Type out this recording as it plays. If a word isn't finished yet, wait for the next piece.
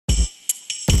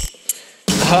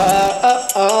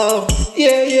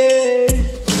Yeah, yeah.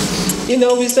 You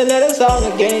know it's another song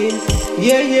again.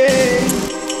 Yeah,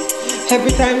 yeah.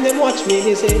 Every time they watch me,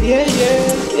 they say, yeah,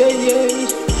 yeah, yeah,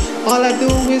 yeah. All I do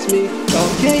is me.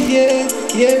 Oh, yeah, yeah,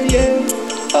 yeah, yeah.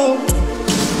 Oh.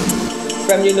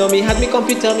 From you know me had me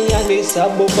computer, me and me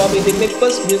subwoofer. Me did my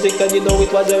first music and you know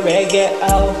it was a reggae.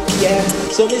 Oh yeah,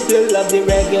 so me still love the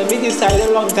reggae. Me decided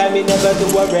a long time me never do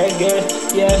a reggae.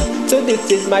 Yeah, so this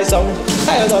is my song.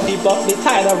 Tired of hip hop, me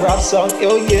tired of rap song.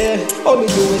 Oh yeah, all me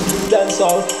do is dance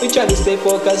all. We try to stay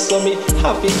focused so me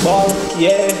happy ball.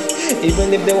 Yeah,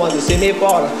 even if they want to see me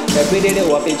fall, every day they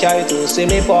want to try to see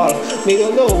me fall. Me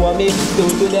don't know what me do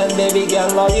to them, baby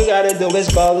girl. All you gotta do is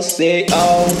call, say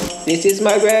oh, this is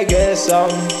my reggae song.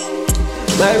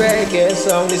 My reggae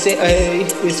song, they say, hey,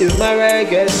 this is my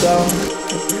reggae song.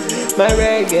 My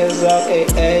reggae song, hey,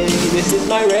 hey, this is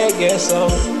my reggae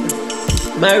song.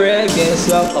 My reggae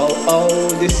song, oh, oh,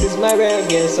 this is my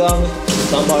reggae song.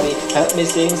 Somebody help me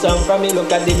sing song from me.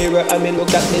 Look at the mirror and me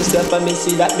look at myself and me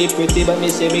see that me pretty but me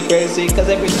say me crazy. Cause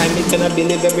every time me cannot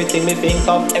believe everything me think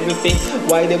of everything.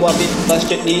 Why they want me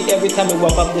frustrate me? Every time we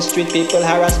walk up the street people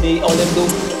harass me. All them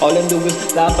do is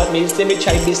laugh at me. Say me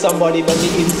try be somebody but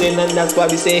me insane. And that's why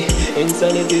we say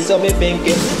insanity. So me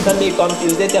thinking and me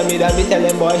confused. They tell me that me tell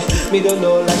them boy me don't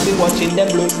know like me watching them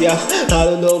blues. Yeah,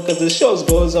 I don't know cause the shows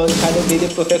goes on trying to be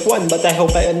the perfect one. But I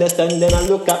hope I understand. Then I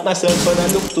look at myself and I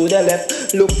look to the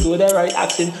left, look to the right,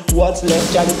 asking what's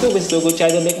left. Try to do it so good, try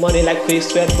to make money like Chris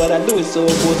Sweat, but I do it so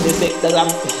good. They say that I'm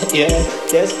yeah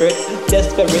desperate,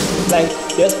 like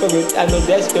desperate. I know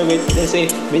desperate. They say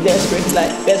me desperate,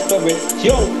 like desperate.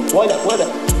 Yo, what up,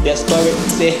 desperate.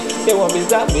 Say they want me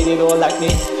stop me, they don't like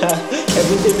me.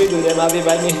 Everything we do, them happy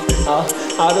by me.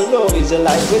 I don't know, it's a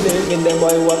life we live in. Them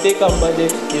boy what they come, but they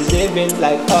is living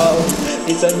like oh,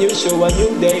 it's a new show, a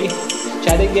new day.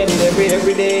 Try to get it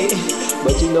every day.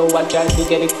 But you know I try to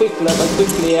get it quickly, but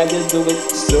quickly I just do it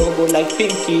so good like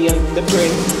Pinky and the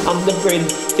brain. I'm the brain,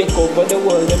 take over the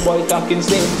world, the boy talking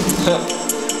same.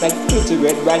 Like Pretty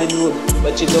Red Riding Hood.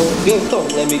 But you know, yo, come,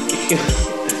 let me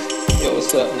Yo,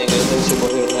 what's up nigga, that's your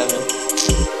boy,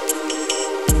 man.